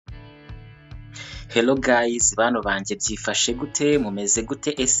Hello guys, bano banje byifashe gute, mumeze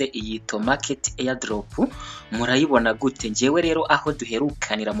gute? Ese iyi Tomarket Airdrop murayibona gute? Ngewe rero aho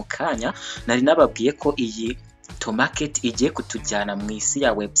duherukanira mu kanya nari nababwiye ko iyi Tomarket igiye kutujyana mu isi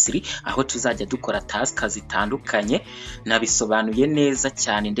ya Web3 aho tuzajya dukora task zitandukanye. Nabisobanuye neza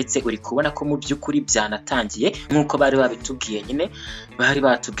cyane ndetse uri kubona ko mu by'ukuri byanatangiye nkuko bari babitubwiye. Nyine bari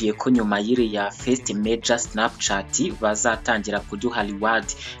batubwiye ko nyuma y'iri ya first major Snapchat bazatangira kuduha reward.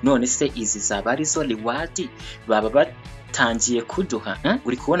 None se izi zaba ari zo reward baba batangiye kuduha?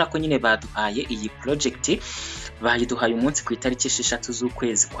 Uri kubona ko nyine baduhaye iyi project, bayiduhaye umunsi ku itariki 6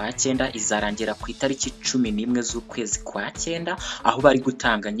 z'ukwezi kwa 9, izarangira ku itariki 11 z'ukwezi kwa 9, aho bari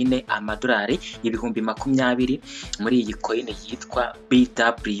gutanga nyine amadolari ibihumbi 20 muri iyi coin yitwa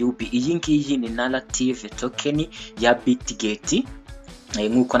BWB. Iyi ngiyi ni narrative token ya Bitget.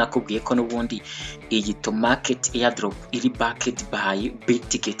 Nkuko nakubwiye ko n'ubundi iyi Tomarket Airdrop iri backed by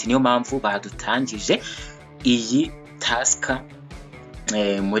Bitget, niyo mpamvu badutangije iyi task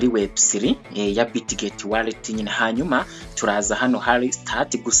muri Web3 ya Bitget wallet nyine. Hanyuma turaza hano hari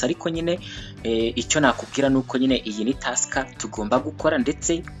start gusa, ariko nyine icyo nakubwira nuko nyine iyi ni task tugomba gukora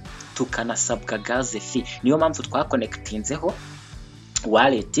ndetse tukanasabwa gas fee. Niyo mpamvu twakonectinzeho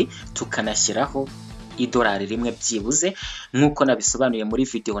wallet tukanashyiraho idolari rimwe byibuze nkuko nabisobanuye muri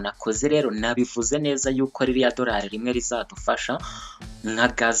video nakoze. Rero nabivuze neza yuko ririya dolari rimwe rizadufasha nka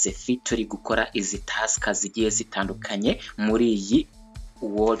gas fee turi gukora izi task zigiye zitandukanye muri iyi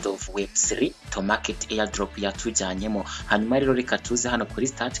world of Web3 Tomarket Airdrop yatujyanyemo. Hanyuma rero reka tuze hano kuri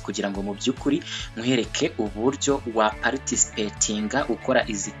start kugira ngo mu by'ukuri muhereke uburyo wa participatinga ukora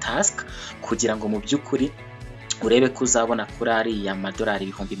izi task kugira ngo mu by'ukuri urebe ko uzabona kuri ari ya madolari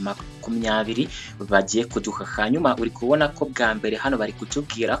ibihumbi 20 bagiye kuduha. Hanyuma uri kubona ko bwa mbere hano bari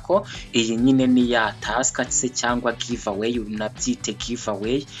kutubwira ko iyi nyine ni ya task se cyangwa giveaway. Unabyite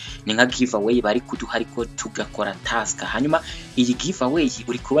giveaway, ni nka giveaway bari kuduha ariko tugakora task. Hanyuma iyi giveaway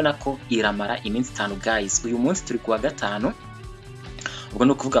uri kubona ko iramara iminsi 5 guys. Uyu munsi turi kuwa 5, ubwo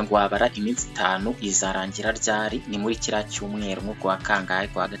no kuvuga ngo wabara iminsi 5 izarangira ryari? Ni muri kira cyumweru nko kwa kangahe,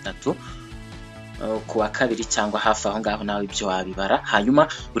 kwa 3, kuwa 2 cyangwa hafi aho ngaho, nawe ibyo wabibara. Hanyuma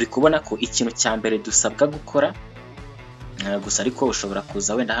uri kubona ko ikintu cya mbere dusabwa gukora gusa, ariko ushobora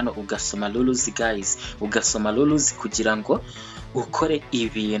kuza wenda hano ugasoma rules guys, ugasoma rules kugira ngo ukore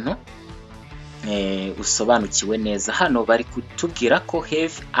ibintu usobanukiwe neza. Hano bari kutubwira ko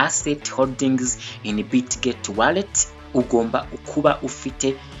have asset holdings in Bitget wallet, ugomba kuba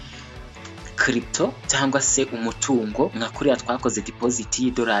ufite crypto cyangwa se umutungo nka kuriya twakoze deposit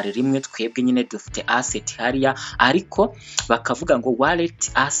y'idolari rimwe. Twebwe nyine dufite asset hariya, ariko bakavuga ngo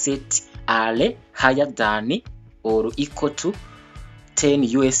wallet asset are higher than or equal to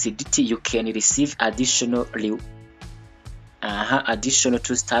 10 USDT you can receive additional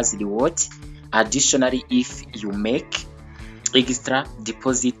 2 stars reward. Additionally, if you make extra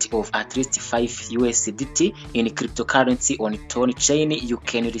deposit of at least 5 USDT in cryptocurrency on Ton chain, you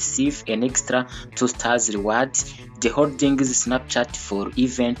can receive an extra 2 stars reward. The holdings Snapchat for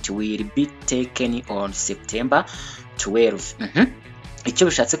event will be taken on September 12. Icyo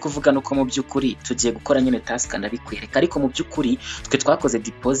bishatse kuvuga nuko mu by'ukuri tugiye gukora nyine task ndabikwereka, ariko mu by'ukuri twe twakoze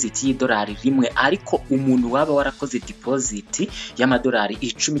deposit y'idolari rimwe, ariko umuntu waba warakoze deposit y'amadolari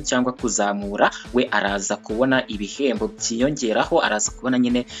 10 cyangwa kuzamura we araza kubona ibihembo byiyongeraho, araza kubona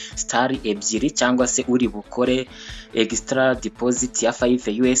nyine star 2 cyangwa se uri bukore extra deposit ya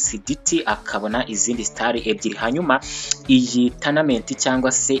 5 USDT akabona izindi star 2. Hanyuma iyi tournament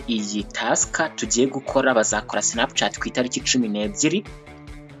cyangwa se iyi task tugiye gukora bazakora Snapchat ku itariki 12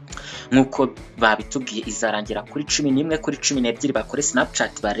 nkuko babitubwiye, izarangira kuri 11. Kuri 12 bakore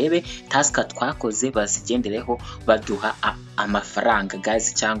Snapchat barebe task twakoze, bazigendereho baduha amafaranga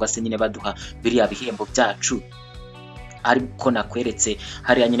guys, cyangwa se nyine baduha biriya bihembo byacu. Ariko nakweretse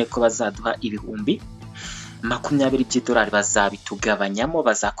hariya nyine ko bazaduha ibihumbi 20 by'idolari, bazabitugabanyamo,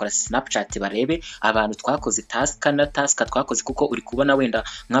 bazakora Snapchat barebe abantu twakoze task na task twakoze. Kuko uri kubona wenda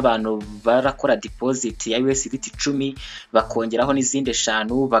nk'abantu barakora deposit ya USDT 10 bakongeraho n'izindi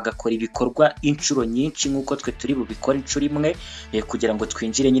 5 bagakora ibikorwa inshuro nyinshi nkuko twe turi bubikora inshuro imwe, kugira ngo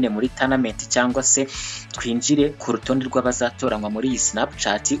twinjire nyine muri tournament cyangwa se twinjire ku rutonde rw'abazatoranywa muri iyi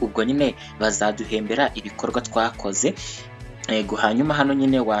Snapchat. Ubwo nyine bazaduhembera ibikorwa twakoze. Hanyuma hano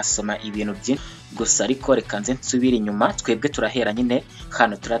nyine wasoma ibintu byinshi gusa ariko reka nze nsubire inyuma. Twebwe turahera nyine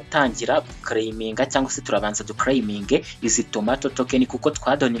hano turatangira claiminga cyangwa se turabanza duclaiminge izi tomato token kuko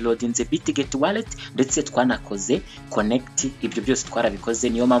twadownloadinze Bitget wallet ndetse twanakoze connect. Ibyo byose twarabikoze,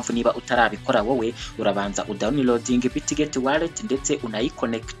 niyo mpamvu niba utarabikora wowe urabanza udownloading Bitget wallet ndetse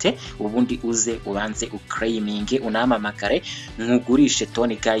unayiconnecte, ubundi uze ubanze uclaiminge unamamagare nkugurishe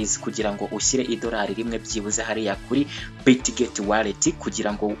toni guys kugira ngo ushyire idolari rimwe byibuze hariya kuri Bitget wallet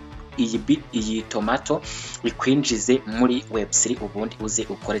kugira ngo iyi tomato ikwinjize muri web3 ubundi uze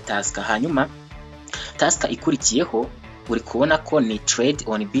ukore task. Hanyuma task ikurikiyeho uri kubona ko ni trade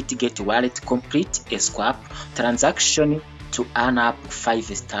on Bitget wallet, complete a swap transaction to earn up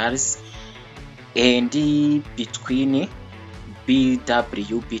 5 stars and between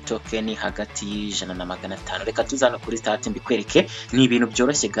BWB token hagati y'ijana na 500. Reka tuzana kuri start mbikwereke, ni ibintu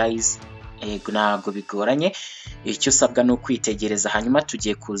byoroshye guys, ntabwo bigoranye. Icyo usabwa no kwitegereza. Hanyuma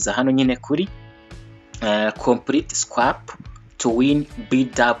tugiye kuza hano nyine kuri complete swap to win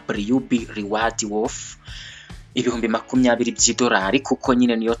BWB reward worth 20,000 by'idolari, kuko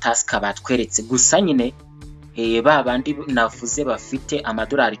nyine niyo task batweretse. Gusa nyine ba bandi navuze bafite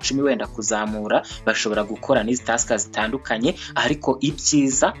amadolari 10 wenda kuzamura bashobora gukora n'izi task zitandukanye, ariko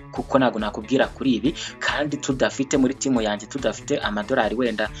ibyiza kuko nago nakubwira kuri ibi kandi tudafite muri timu yanjye tudafite amadolari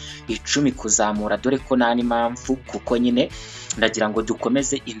wenda 10 kuzamura, dore ko nani mpamvu kuko nyine ndagira ngo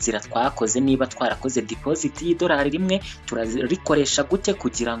dukomeze inzira twakoze. Niba twarakoze deposit y'idolari rimwe turarikoresha gute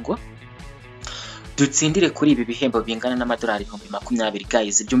kugira ngo dutsindire kuri ibi bihembo bingana n'amadolari 20,000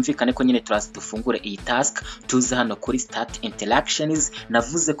 guys. Byumvikane ko nyine turaza dufungure iyi task, tuze hano kuri start interactions.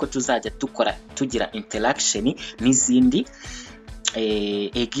 Navuze ko tuzajya tugira interaction n'izindi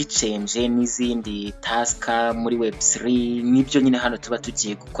exchange n'izindi task muri web3, nibyo nyine hano tuba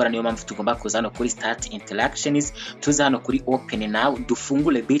tugiye gukora. Niyo mpamvu tugomba kuza hano kuri start interactions, tuze hano kuri open now,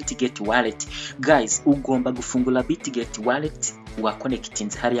 dufungure Bitget wallet guys. Ugomba gufungura Bitget wallet wa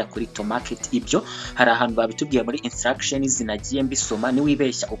connectinze hariya kuri Tomarket. Ibyo hari ahantu babitubwiye muri instructions nagiye mbisoma, ni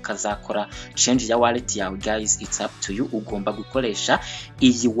wibeshya ukazakora change ya wallet yawe guys, it's up to you. Ugomba gukoresha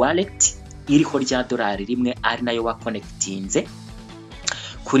iyi wallet iriho rya dolari rimwe ari nayo wa connectinze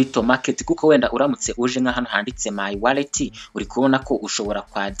kuri Tomarket, kuko wenda uramutse uje nka hano handitse my wallet uri kubona ko ushobora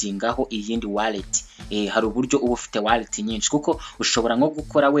kwadingaho iyindi wallet. Hari uburyo uba ufite wallet nyinshi, kuko ushobora nko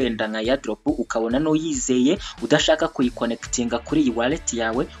gukora wenda nka Airdrop ukabona no yizeye udashaka kuyiconnectinga kuri iyi wallet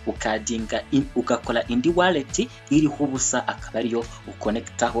yawe, ukadinga ugakora indi wallet iriho ubusa akaba ariyo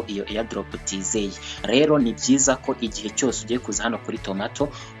uconnectaho iyo Airdrop utizeye. Rero ni byiza ko igihe cyose ugiye kuza hano kuri Tomato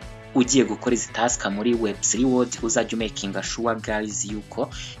ugiye gukora izi task muri web3 world uzajya making sure guys yuko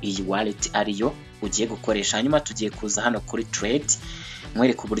iyi wallet ariyo ugiye gukoresha. Hanyuma tugiye kuza hano kuri trade,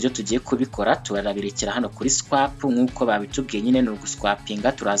 mwereke uburyo tugiye kubikora. Turabirekera hano kuri swap nkuko babitubwiye nyine no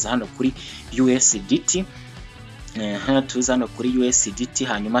guswapinga. Turaza hano kuri USDT, tuza hano kuri USDT,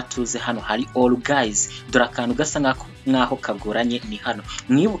 hanyuma tuze hano hari all guys. Dore akantu gasa nkaho kagoranye ni hano,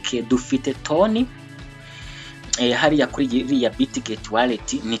 mwibuke dufite toni hariya kuri iriya Bitget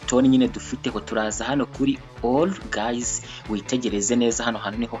wallet ni toni nyine dufiteho. Turaza hano kuri all guys, witegereze neza hano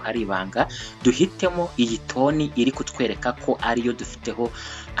hano niho hari ibanga. Duhitemo iyi toni iri kutwereka ko ariyo dufiteho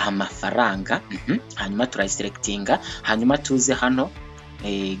amafaranga. Hanyuma turayiselectinga, hanyuma tuze hano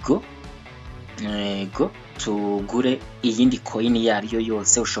ego tugure iyindi coin yariyo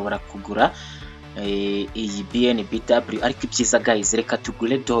yose. Ushobora kugura iyi BNBW, ariko ibyiza guys reka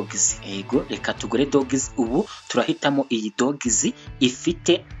tugure dogs. Reka tugure dogs. Ubu turahitamo iyi dogs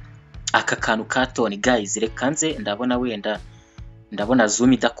ifite aka kantu ka toni guys. Reka nze ndabona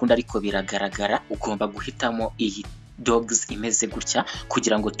zoom idakunda ariko biragaragara. Ugomba guhitamo iyi dogs imeze gutya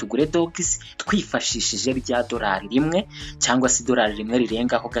kugira ngo tugure dogs twifashishije bya dolari rimwe cyangwa se dolari rimwe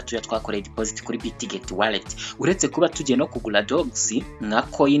rirengaho gato ya twakoreye deposit kuri Bitget wallet. Uretse kuba tugiye no kugura dogs nka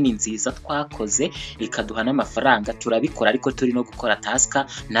coin nziza twakoze ikaduha n'amafaranga, turabikora ariko turi no gukora task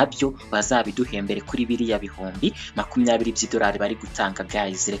nabyo bazabiduhembere kuri biriya 20,000 by'idolari bari gutanga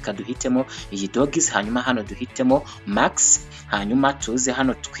guys. Reka duhitemo iyi dogs, hanyuma hano duhitemo max, hanyuma tuze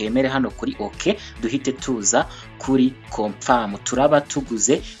hano twemere hano kuri OK, duhite tuza kuri confirm. Turaba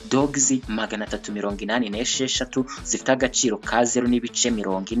tuguze dogs 386 zifite agaciro ka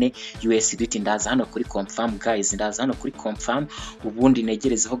 0.40 USDT. Ndaza hano kuri confirm guys, ndaza hano kuri confirm, ubundi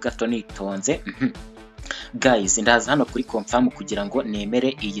negerezeho gato nitonze. guys ndaza hano kuri confirm kugira ngo nemere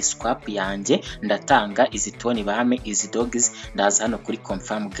iyi swap yanjye ndatanga izi toni bame izi dogs ndaza hano kuri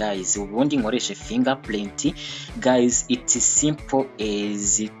confirm guys ubundi nkoreshe fingerprint guys it's simple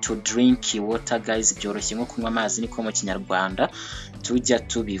as to drink water guys byoroshye nko kunywa amazi niko mu kinyarwanda tujya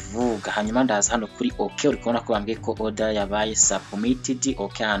tubivuga hanyuma ndaza hano kuri okay uri kubona ko bambwiye ko order yabaye submitted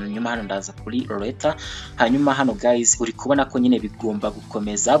okay hanyuma hano ndaza kuri letter hanyuma hano guys uri kubona ko nyine bigomba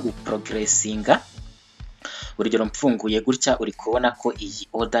gukomeza guprogressinga urugero mfunguye gutya uri kubona ko iyi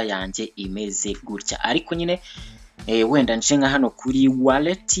order yanjye imeze gutya ariko nyine wenda nje nka hano kuri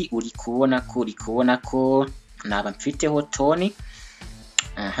wallet uri kubona ko naba mfiteho toni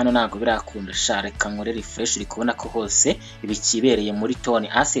hano ntago birakunda reka nkore refresh uri kubona ko hose bikibereye muri toni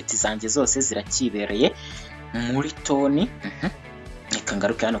asset zanjye zose zirakibereye muri toni reka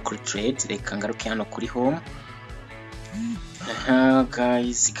ngaruke hano kuri trade reka ngaruke hano kuri home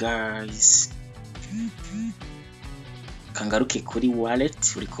guys kangaruke kuri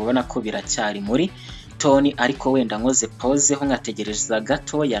wallet uri kubona ko biracyari muri toni ariko wenda nkoze pause ho ngategereza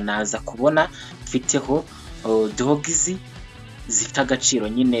gato yanaza kubona mfiteho dogs zifite agaciro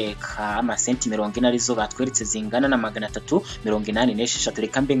nyine ka amasenti 40 arizo batweretse zingana na 386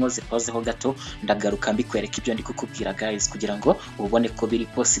 reka mbe nkoze pause ho gato ndagaruka mbikwereka ibyo ndi kukubwira guys kugira ngo ubone ko biri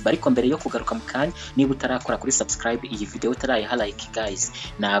possible ariko mbere yo kugaruka mu kanya niba utarakora kuri subscribe iyi video utarayiha like guys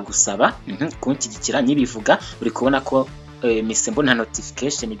nagusaba kunshyigikira nyibivuga uri kubona ko mise mbona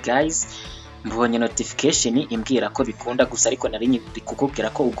notification guys mbonye notification imbwira ko bikunda gusa ariko nari kukubwira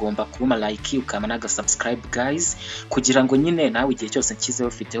ko ugomba kuma like ukama naga subscribe guys kugira ngo nyine nawe igihe cyose nkizeho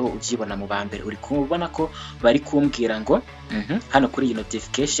video ujibona mu bambere uri kubona ko bari kumbwira ngo hano kuri iyi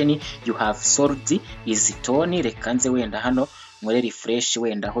notification you have sold is toni reka nze wenda hano nkore refresh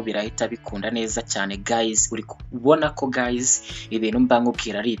wenda aho birahita bikunda neza cyane guys uri kubona ko guys ibintu mba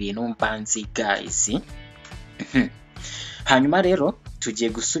nkubwira ari ibintu mbanzi guys hanyuma rero tugiye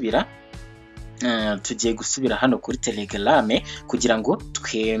gusubira hano kuri Telegram kugira ngo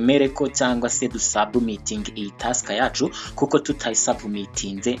twemere ko cyangwa se dusubmitting iyi task yacu kuko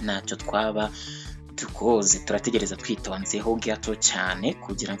tutayisubmitinze ntacyo twaba dukoze turategereza twitonzeho gato cyane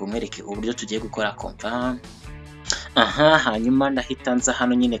kugira ngo mwereke uburyo tugiye gukora confirm hanyuma ndahita nza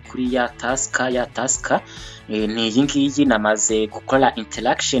hano nyine kuri ya task ni iyi ngiyi namaze gukora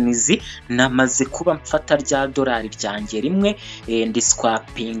interactions namaze kuba mfata rya dolari ryanjye rimwe ndi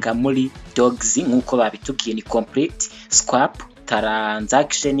swappinga muri dogs nkuko babitubwiye ni complete swap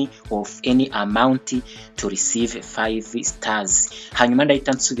transaction of any amount to receive 5 stars hanyuma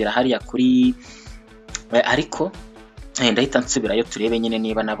ndahita nsubira hariya kuri ariko ndahita nsubirayo turebe nyine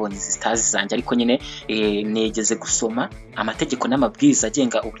niba nabonye izi stars zanjye ariko nyine negeze gusoma amategeko n'amabwiriza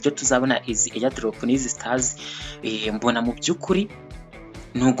agenga uburyo tuzabona izi airdrop n'izi stars mbona mu byukuri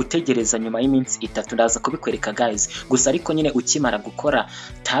nugutegereza nyuma y'iminsi 3 ndaza kubikwereka guys gusa ariko nyine ukimara gukora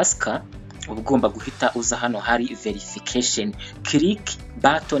task ugomba guhita uza hano hari verification click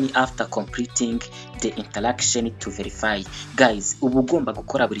button after completing the interaction to verify guys ubu ugomba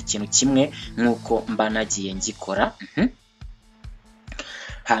gukora buri kintu kimwe nkuko mba nagiye ngikora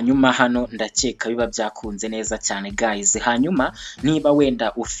hanyuma hano ndakeka biba byakunze neza cyane guys hanyuma niba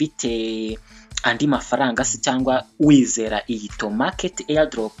wenda ufite andi mafaranga se cyangwa wizera iyi Tomarket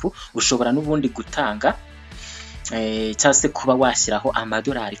airdrop ushobora n'ubundi gutanga cyase kuba washyiraho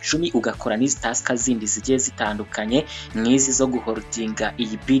amadolari 10 ugakora n'izi task zindi zigiye zitandukanye mwizi zo guholdinga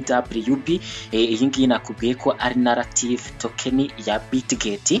iyi BWB iyi ngiyi nakubwiye ko ari narrative token ya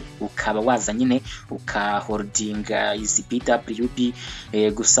Bitget ukaba waza nyine ukaholdinga izi BWB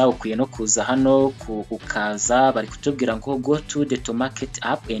gusa ukwiye no kuza hano ukaza bari kutubwira ngo go to the Tomarket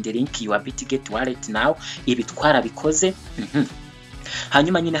app and link your Bitget wallet now ibi twarabikoze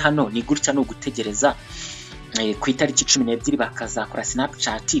hanyuma nyine hano ni gutya no gutegereza ku itariki 12 bakazakora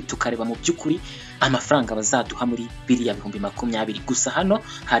Snapchat tukareba mu byukuri amafaranga bazaduha muri biriya 2020 gusa hano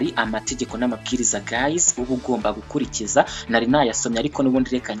hari amategeko n'amabwiriza guys ubu ugomba gukurikiza nari nayasomye ariko n'ubundi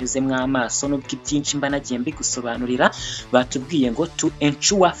reka nyuzemwe amaso nubwo ibyinshi mba nagiye mbigusobanurira batubwiye ngo to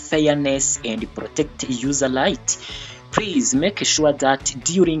ensure fairness and protect user right. Please make sure that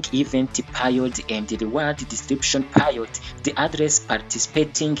during event period and the reward distribution period, the address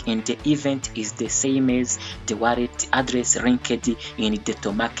participating in the event is the same as the wallet address linked in the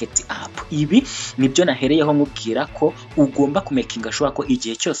Tomarket app. Ibi nibyo nahereyeho nkubwira ko ugomba kumekinga sure ko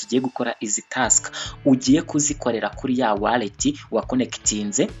igihe cyose ugiye gukora izi task ugiye kuzikorera kuri ya wallet wa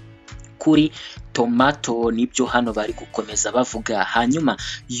connectinze kuri tomato nibyo hano bari gukomeza bavuga. Hanyuma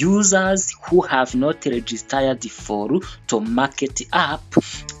users who have not registered for Tomarket app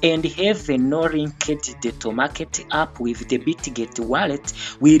and have not linked the Tomarket app with the Bitget wallet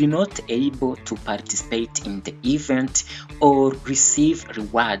will not able to participate in the event or receive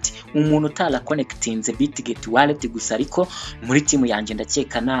reward. Umuntu utala connectinze Bitget wallet gusa ariko muri timu yanjye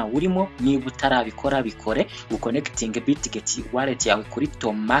ndakeka na urimo, niba utarabikora bikore uconnecting Bitget wallet yawe kuri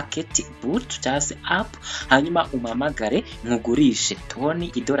Tomarket boot cyangwa app, hanyuma umamagare mugurishe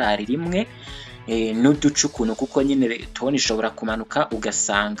toni idolari rimwe n'uducukuno, kuko nyine toni ishobora kumanuka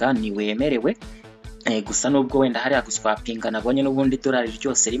ugasanga ni wemerewe. Gusa nubwo wenda hari guswapinga nabonye n'ubundi dolari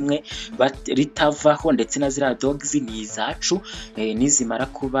ryose rimwe ritavaho, ndetse na zira dogs ni izacu, nizimara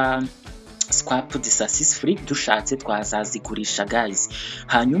kuba swap disassis free dushatse twazazigurisha guys.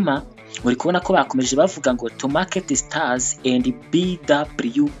 Hanyuma uri kubona ko bakomeje bavuga ngo Tomarket stars and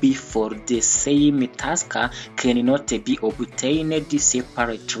BWB for the same task cannot be obtained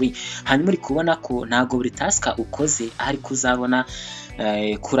separately. Hanyuma uri kubona ko ntago buri task ukoze ari kuzabona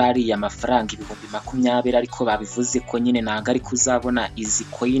kuri ariya mafaranga 20,000, ariko babivuze ko nyine ntago ari kuzabona izi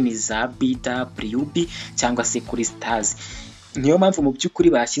coin za BWB cyangwa se kuri stars. Niyo mpamvu mu by'ukuri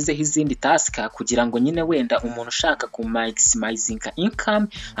bashyizeho izindi task kugira ngo nyine wenda umuntu ushaka ku maximizing income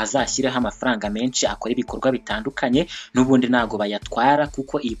azashyireho amafaranga menshi akora ibikorwa bitandukanye, n'ubundi nago bayatwara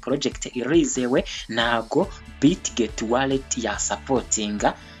kuko iyi project irizewe, nago Bitget wallet ya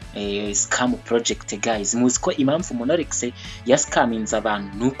supportinga scam project guys. Muzi ko impamvu Monorex ya scaminze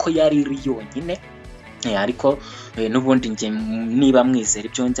abantu nuko yari iri yonyine, ariko n'ubundi nge niba mwizera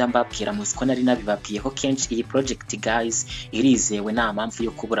ibyo njya mbabwira muzi ko nari nabibabwiyeho kenshi, iyi project guys irizewe, nta mpamvu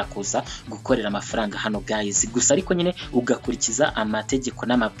yo kubura kuza gukorera amafaranga hano guys. Gusa ariko nyine ugakurikiza amategeko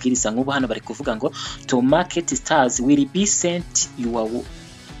n'amabwiriza. Nk'ubu hano bari kuvuga ngo Tomarket stars will be sent your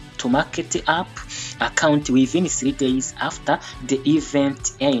Tomarket app account within 3 days after the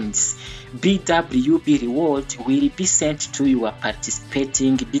event ends. BWB reward will be sent to your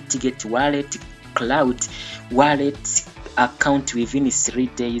participating Bitget wallet cloud wallet account within 3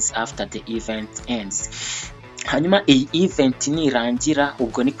 days after the event ends. Hanyuma iyi event nirangira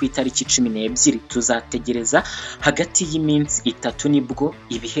ubwo ni ku itariki 12 tuzategereza hagati y'iminsi 3 nibwo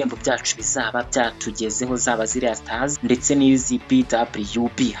ibihembo byacu bizaba byatugezeho, zaba ziriya stars ndetse n'izi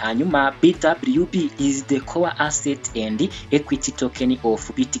BWB. Hanyuma BWB is the core asset and equity token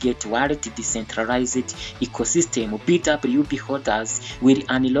of Bitget wallet decentralized ecosystem. BWB holders will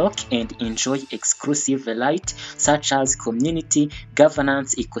unlock and enjoy exclusive rights such as community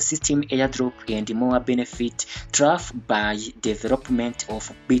governance, ecosystem airdrop and more benefit draft by development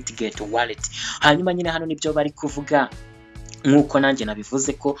of Bitget wallet. Hanyuma nyine hano nibyo bari kuvuga, nkuko nanjye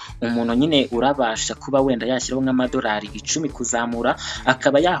nabivuze ko umuntu nyine urabasha kuba wenda yashyiraho nk'amadolari 10 kuzamura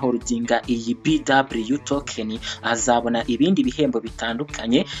akaba yaholdinga iyi BW token, azabona ibindi bihembo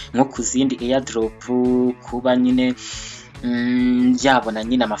bitandukanye nko kuzindi airdrop, kuba nyine yabona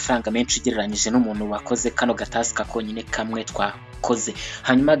nyine amafaranga menshi ugereranyije n'umuntu wakoze kano gataska konyine kamwe twakoze.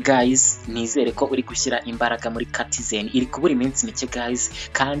 Hanyuma guys nizere ko uri gushyira imbaraga muri Citizen, iri kubura iminsi mike guys,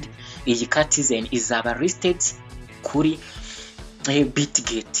 kandi iyi Citizen izaba listed kuri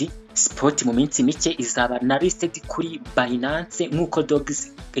Bitget spot mu minsi mike, izaba na listed kuri Binance nkuko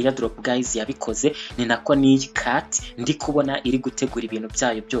dogs airdrop guys yabikoze, ni nako ni cat ndi kubona iri gutegura ibintu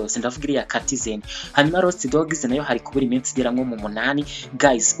byayo byose, ndavuga iriya Citizen. Hanyuma Rost Dogs nayo hari kubura iminsi igera nko mu 8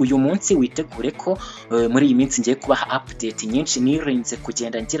 guys. Uyu munsi witegure ko muri iyi minsi ngiye kubaha update nyinshi, nirinze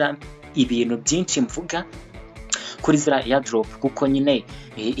kugenda ngira ibintu byinshi mvuga kuri zira airdrop, kuko nyine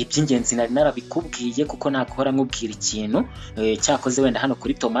iby'ingenzi nari narabikubwiye, kuko nakora nkubwira ikintu cyakoze wenda hano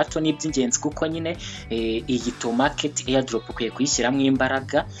kuri tomato n'iby'ingenzi, kuko nyine iyi Tomarket airdrop ukwiye kuyishyiramo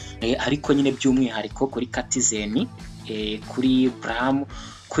imbaraga, ariko nyine by'umwihariko kuri Citizen, kuri Bram,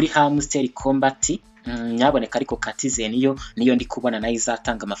 kuri Hamster Combat nyaboneka, ariko Citizen niyo ndi kubona nayo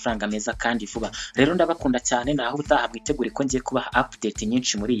izatanga amafaranga meza kandi vuba. Rero ndabakunda cyane, naho utaha mwitegure ko ngiye kubaha update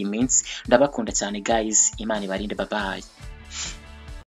nyinshi muri iyi minsi. Ndabakunda cyane guys, Imana ibarinde, bye bye.